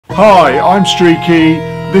Hi, I'm Streaky,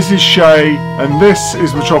 this is Shea, and this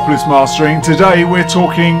is Metropolis Mastering. Today we're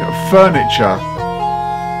talking furniture.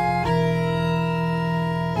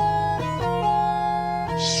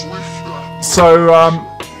 So,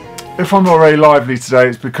 if I'm not very lively today,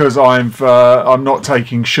 it's because I'm not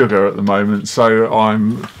taking sugar at the moment, so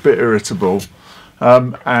I'm a bit irritable,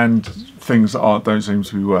 and things don't seem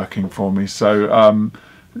to be working for me. So.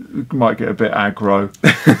 Might get a bit aggro.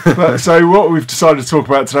 So what we've decided to talk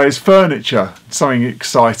about today is furniture, something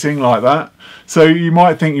exciting like that. So you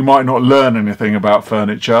might think you might not learn anything about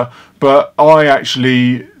furniture, but I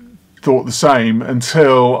actually thought the same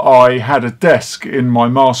until I had a desk in my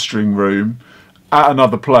mastering room at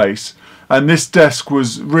another place, and this desk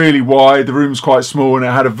was really wide, the room was quite small, and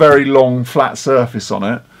it had a very long flat surface on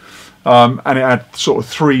it, and it had sort of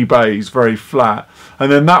 3 bays, very flat. And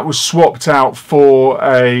then that was swapped out for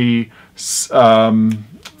a Sterling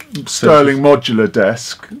modular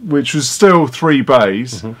desk, which was still 3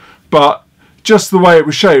 bays, but just the way it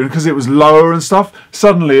was shaped, because it was lower and stuff,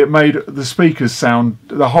 suddenly it made the speakers sound,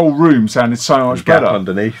 the whole room sounded so much better.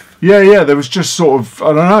 Underneath. Yeah, there was just sort of,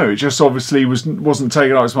 I don't know, it just obviously wasn't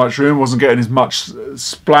taking up as much room, wasn't getting as much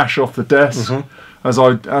splash off the desk. As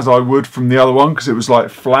I would from the other one, because it was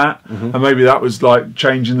like flat, and maybe that was like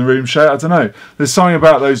changing the room shape. I don't know. There's something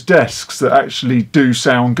about those desks that actually do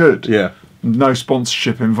sound good. Yeah. No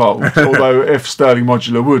sponsorship involved. Although if Sterling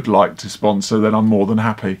Modular would like to sponsor, then I'm more than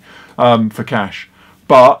happy for cash.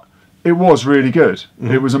 But it was really good.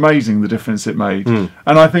 It was amazing the difference it made. And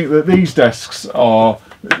I think that these desks are,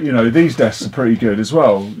 these desks are pretty good as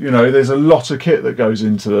well. There's a lot of kit that goes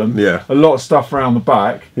into them. Yeah. A lot of stuff around the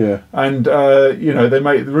back. Yeah. And, they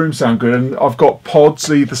make the room sound good. And I've got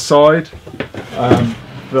pods either side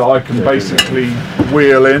that I can basically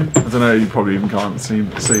wheel in. I don't know, you probably even can't see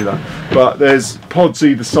that. But there's pods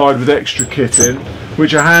either side with extra kit in,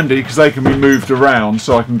 which are handy because they can be moved around,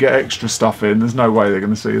 so I can get extra stuff in. There's no way they're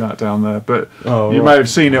going to see that down there, but you may have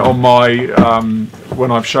seen it on my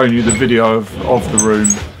when I've shown you the video of the room,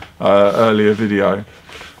 earlier video.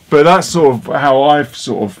 But that's sort of how I've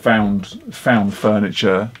sort of found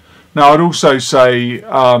furniture. Now I'd also say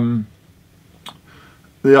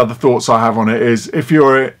the other thoughts I have on it is, if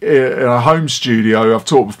you're in a home studio, I've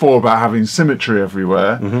talked before about having symmetry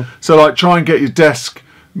everywhere. So like, try and get your desk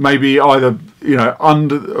maybe either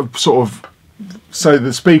under sort of, so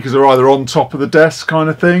the speakers are either on top of the desk kind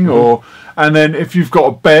of thing, and then if you've got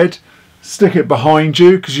a bed, stick it behind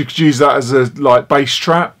you, because you could use that as a like bass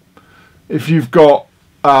trap. If you've got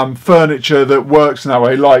furniture that works in that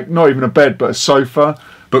way, like not even a bed but a sofa,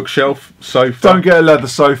 bookshelf, sofa. Don't get a leather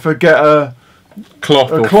sofa, get a cloth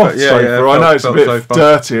sofa. I know it's a bit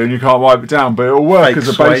dirty and you can't wipe it down, but it'll work as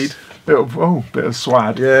a base. Bit of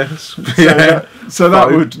swad. So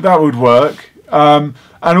that would work. And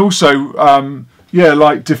also,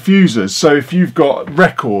 like diffusers. So if you've got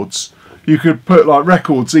records, you could put like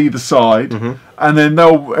records either side, and then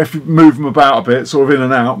if you move them about a bit, sort of in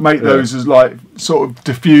and out, make those as like sort of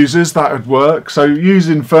diffusers. That would work. So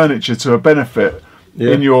using furniture to a benefit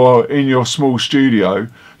in your small studio,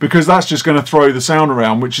 because that's just going to throw the sound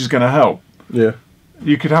around, which is going to help. Yeah.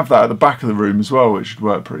 You could have that at the back of the room as well, which would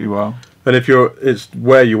work pretty well. And it's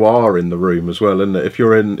where you are in the room as well, isn't it? If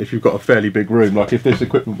you've got a fairly big room, like if this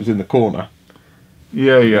equipment was in the corner,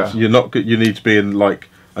 you're not good. You need to be in like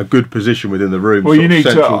a good position within the room. Well, you need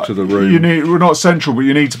central to the room. Well, not central, but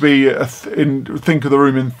you need to be think of the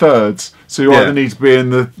room in thirds. So you either need to be in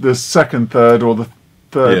the second third or the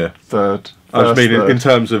third. I just mean in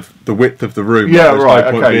terms of the width of the room. Yeah, right.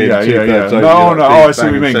 Okay. No. I see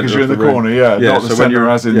what you mean, because you're in the corner. Not the centre,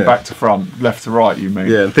 as in back to front, left to right. You mean?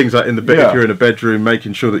 Yeah, and things like if you're in a bedroom,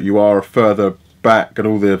 making sure that you are further back, and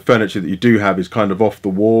all the furniture that you do have is kind of off the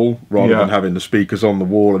wall, rather than having the speakers on the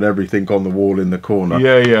wall and everything on the wall in the corner.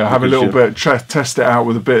 Have a little bit, test it out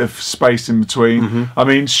with a bit of space in between. I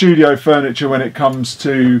mean, studio furniture, when it comes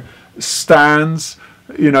to stands,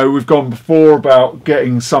 we've gone before about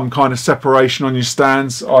getting some kind of separation on your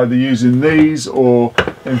stands, either using these, or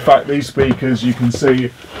in fact these speakers, you can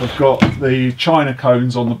see I've got the china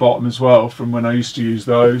cones on the bottom as well, from when I used to use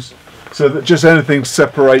those. So that just anything to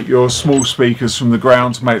separate your small speakers from the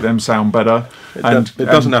ground to make them sound better. It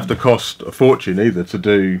doesn't have to cost a fortune either to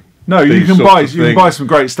do. No, you can buy some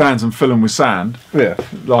great stands and fill them with sand. Yeah,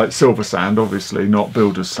 like silver sand, obviously, not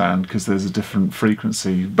builder's sand, because there's a different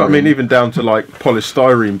frequency. But I mean, even down to like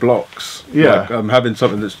polystyrene blocks. Yeah, like, having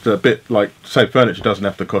something that's a bit like, say, furniture doesn't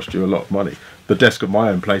have to cost you a lot of money. The desk at my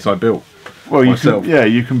own place I built. Well, you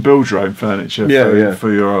can build your own furniture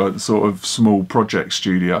for your sort of small project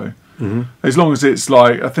studio. As long as it's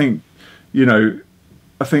like, I think,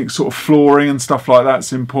 I think sort of flooring and stuff like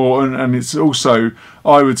that's important, and it's also,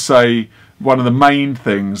 I would say, one of the main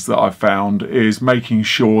things that I've found is making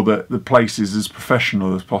sure that the place is as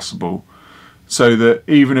professional as possible. So that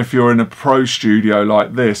even if you're in a pro studio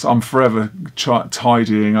like this, I'm forever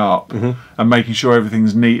tidying up and making sure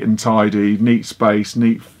everything's neat and tidy, neat space,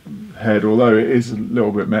 neat head, although it is a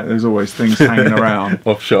little bit, there's always things hanging around.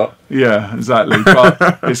 Off shot. Yeah, exactly.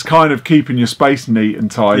 But it's kind of keeping your space neat and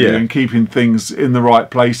tidy and keeping things in the right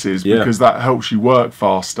places because that helps you work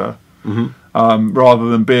faster. Rather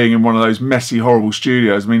than being in one of those messy, horrible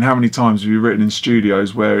studios. I mean, how many times have you written in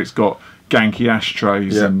studios where it's got ganky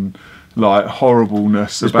ashtrays and like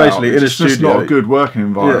horribleness it's about basically in a it's studio, just not a good working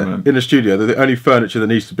environment. In a studio, the only furniture that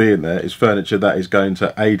needs to be in there is furniture that is going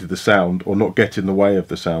to aid the sound or not get in the way of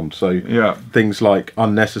the sound. So things like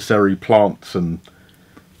unnecessary plants and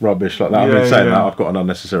rubbish like that. I mean, saying that, I've got an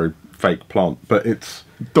unnecessary fake plant, but it's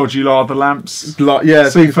dodgy lather lamps. Like,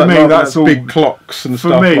 see, for me, that's all big clocks and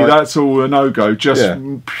stuff. For me, that's all a no-go, just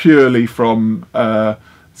purely from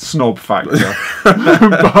snob factor.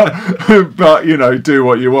 but you know, do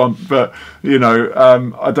what you want. But you know,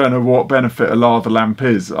 I don't know what benefit a lather lamp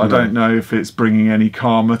is. I don't know if it's bringing any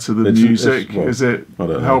karma to the music. Is it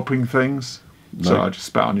helping things? No. So I just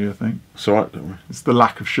spat on you, I think. It's all right, don't worry. It's the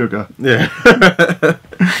lack of sugar. Yeah.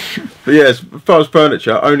 But yeah, as far as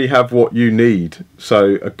furniture, only have what you need.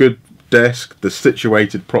 So a good desk that's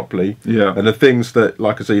situated properly. Yeah. And the things that,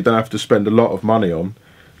 like I say, you don't have to spend a lot of money on.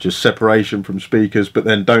 Just separation from speakers, but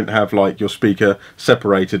then don't have like your speaker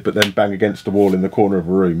separated but then bang against the wall in the corner of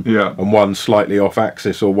a room. Yeah. And one slightly off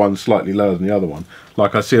axis or one slightly lower than the other one.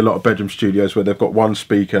 Like I see a lot of bedroom studios where they've got one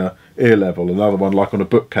speaker ear level, another one like on a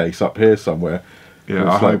bookcase up here somewhere.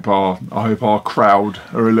 Yeah, I hope our crowd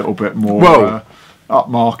are a little bit more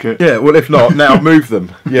upmarket. Yeah, well if not, now move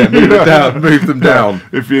them. Yeah, move it down, move them down.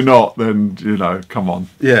 If you're not, then you know, come on.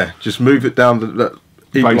 Yeah, just move it down the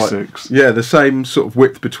basics. Like, the same sort of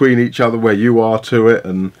width between each other where you are to it,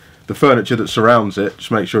 and the furniture that surrounds it.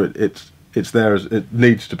 Just make sure it's there as it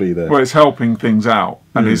needs to be there. Well, it's helping things out,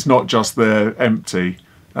 and it's not just there empty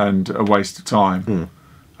and a waste of time.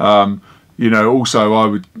 You know, also I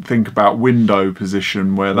would think about window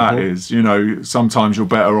position where that is. You know, sometimes you're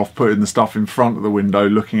better off putting the stuff in front of the window,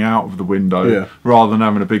 looking out of the window, rather than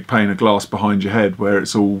having a big pane of glass behind your head where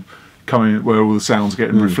it's all coming, where all the sound's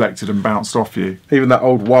getting reflected and bounced off you. Even that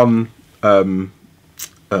old one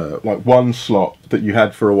slot that you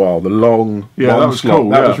had for a while, the long that was slot, cool.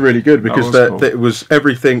 That was really good because it was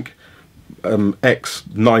everything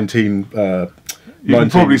X19. You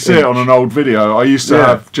can probably see it on an old video. I used to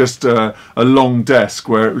have just a long desk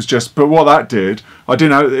where it was just, but what that did, I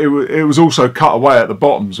didn't know, it was also cut away at the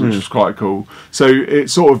bottoms, which was quite cool. So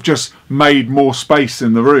it sort of just made more space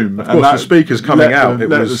in the room. Of course, the speakers coming out.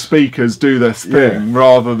 Let the speakers do their thing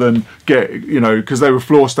rather than get, you know, because they were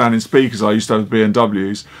floor standing speakers. I used to have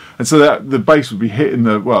BMWs. And so that the bass would be hitting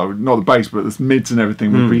well, not the bass, but the mids and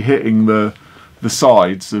everything would be hitting the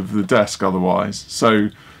sides of the desk otherwise. So,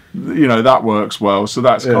 you know, that works well. So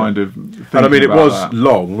that's kind of, and I mean, it was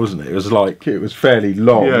long, wasn't it? It was like, it was fairly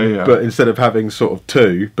long, but instead of having sort of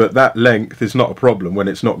two, but that length is not a problem when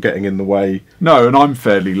it's not getting in the way. No, and I'm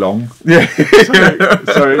fairly long. Yeah.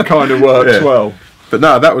 so it kind of works well. But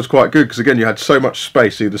no, that was quite good because again, you had so much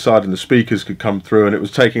space either side, and the speakers could come through, and it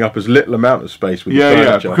was taking up as little amount of space with the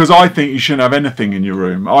furniture. Yeah, because I think you shouldn't have anything in your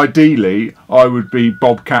room. Ideally, I would be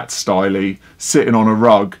Bobcat styly, sitting on a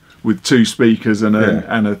rug with two speakers and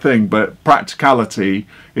a thing, but practicality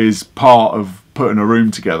is part of putting a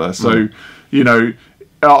room together. So, you know,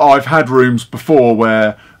 I've had rooms before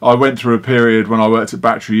where I went through a period when I worked at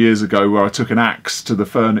Battery years ago where I took an axe to the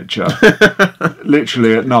furniture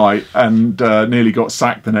literally at night and nearly got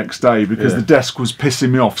sacked the next day because the desk was pissing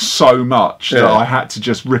me off so much that I had to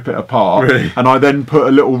just rip it apart. Really? And I then put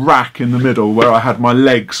a little rack in the middle where I had my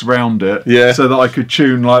legs round it so that I could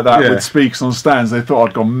tune like that with speakers on stands. They thought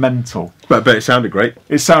I'd gone mental. But it sounded great.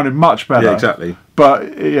 It sounded much better. Yeah, exactly.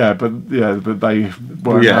 But they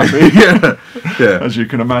weren't happy, as you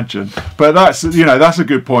can imagine. But that's a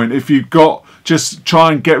good point. If you've got, just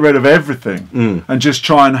try and get rid of everything and just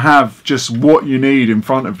try and have just what you need in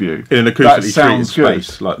front of you in an acoustically treated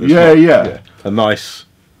space like this. A nice,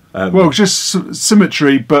 well, just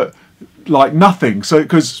symmetry, but like nothing. So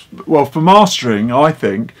because for mastering, I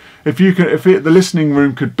think if the listening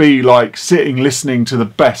room could be like sitting listening to the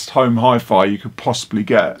best home hi-fi you could possibly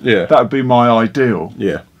get, that would be my ideal.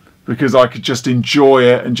 Because I could just enjoy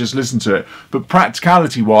it and just listen to it. But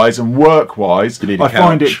practicality wise and work wise,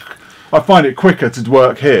 I find it quicker to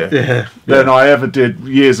work here than I ever did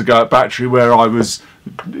years ago at Battery, where I was,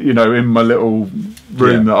 you know, in my little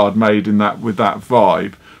room that I'd made with that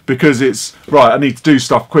vibe. because it's right. I need to do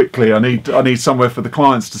stuff quickly. I need somewhere for the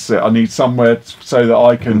clients to sit. I need somewhere so that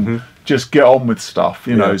I can just get on with stuff.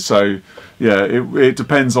 You know. So yeah, it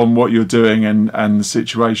depends on what you're doing and the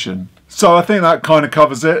situation. So I think that kind of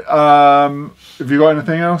covers it. Have you got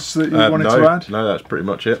anything else that you wanted to add? No, that's pretty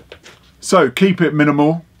much it. So keep it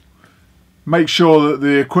minimal. Make sure that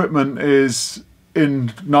the equipment is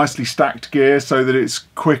in nicely stacked gear so that it's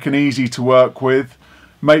quick and easy to work with.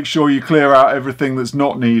 Make sure you clear out everything that's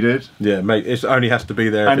not needed. Yeah, it only has to be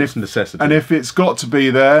there if it's a necessity. And if it's got to be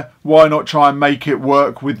there, why not try and make it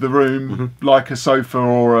work with the room, like a sofa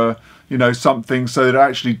or a, you know, something so that it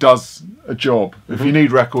actually does a job. If you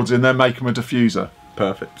need records in there, make them a diffuser.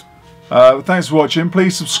 Perfect. Thanks for watching.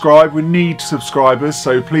 Please subscribe. We need subscribers,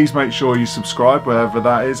 so please make sure you subscribe, wherever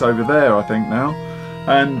that is, over there I think now.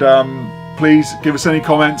 And please give us any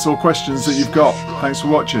comments or questions that you've got. Thanks for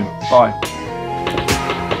watching. Bye.